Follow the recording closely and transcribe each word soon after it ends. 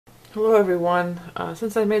Hello everyone.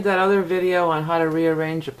 Since I made that other video on how to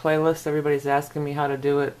rearrange a playlist, everybody's asking me how to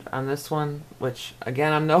do it on this one, which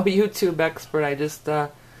again, I'm no YouTube expert. I just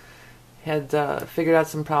had figured out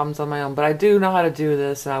some problems on my own, but I do know how to do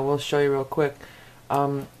this, and I will show you real quick.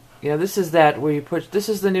 This is that where you push. This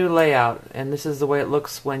is the new layout, and this is the way it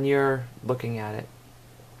looks when you're looking at it.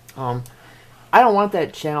 I don't want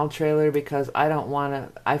that channel trailer because I don't want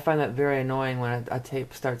to. I find that very annoying when a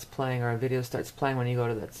tape starts playing or a video starts playing when you go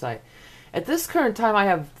to that site. At this current time, I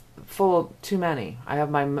have too many. I have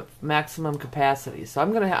my maximum capacity, so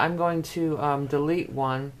I'm going to delete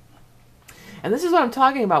one. And this is what I'm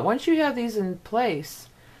talking about. Once you have these in place,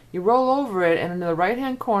 you roll over it, and in the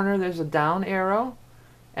right-hand corner, there's a down arrow,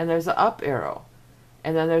 and there's an up arrow,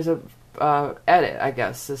 and then there's a edit, I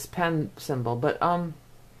guess, this pen symbol. But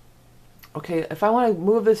okay, if I want to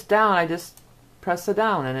move this down, I just press the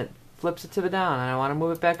down and it flips it to the down. And I want to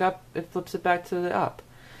move it back up, it flips it back to the up.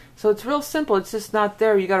 So it's real simple. It's just not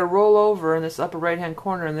there. You got to roll over in this upper right hand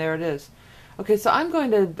corner, and there it is. Okay, so I'm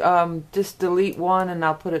going to just delete one, and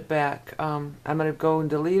I'll put it back. I'm going to go and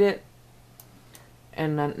delete it,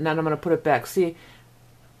 and then I'm going to put it back. See,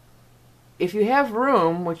 if you have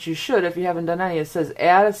room, which you should if you haven't done any, it says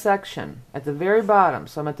add a section at the very bottom.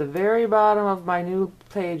 So I'm at the very bottom of my new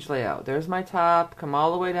page layout. There's my top, come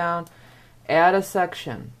all the way down, add a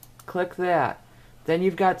section, click that. Then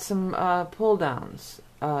you've got some pull downs,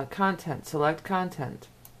 content, select content.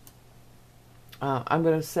 I'm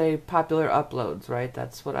going to say popular uploads, right?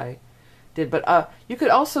 That's what I did. But you could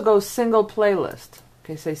also go single playlist.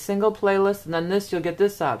 Okay, say single playlist, and then this, you'll get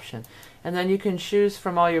this option. And then you can choose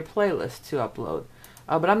from all your playlists to upload.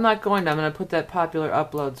 But I'm not going to. I'm going to put that popular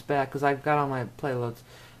uploads back because I've got all my playlists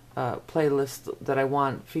that I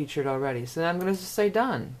want featured already. So then I'm going to just say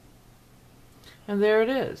done. And there it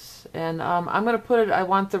is. And I'm going to put it, I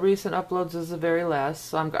want the recent uploads as the very last.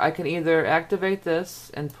 So I can either activate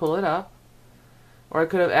this and pull it up, or I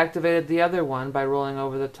could have activated the other one by rolling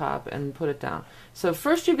over the top and put it down. So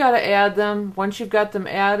first you've got to add them. Once you've got them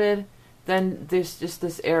added, then there's just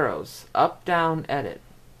this arrows. Up, down, edit.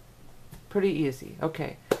 Pretty easy.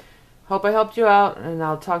 Okay. Hope I helped you out, and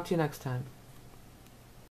I'll talk to you next time.